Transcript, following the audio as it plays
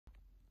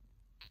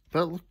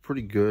That looked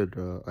pretty good.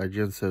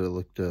 IGN said it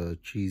looked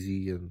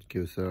cheesy and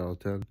gave it a 7 out of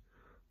 10.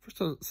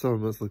 First 7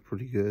 minutes looked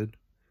pretty good.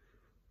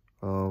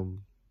 There's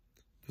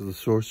the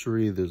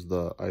sorcery, there's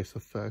the ice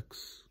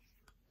effects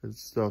and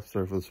stuff.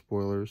 Sorry for the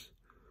spoilers.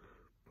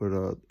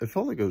 But it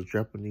felt like it was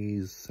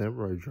Japanese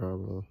samurai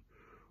drama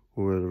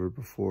or whatever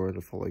before, and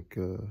it felt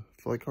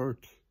like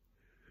art.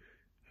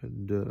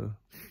 And it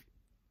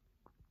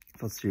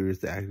felt serious.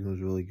 The acting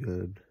was really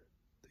good.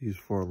 They used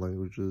foreign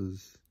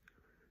languages.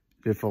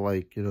 It felt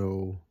like, you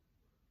know,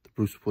 the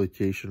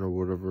Bruceploitation or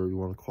whatever you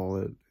want to call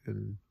it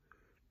in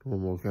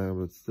normal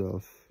Kombat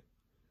stuff.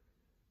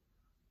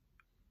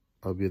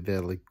 Albeit they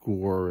had like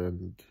gore,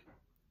 and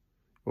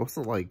it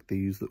wasn't like they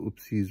used the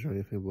oopsies or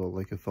anything, but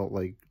like it felt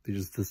like they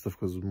just did stuff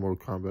because it was Mortal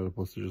Kombat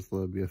opposed to just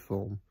let it be a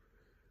film.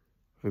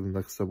 I think the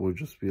next step would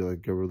just be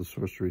like get rid of the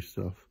sorcery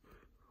stuff.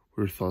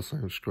 What are your thoughts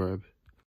on subscribe?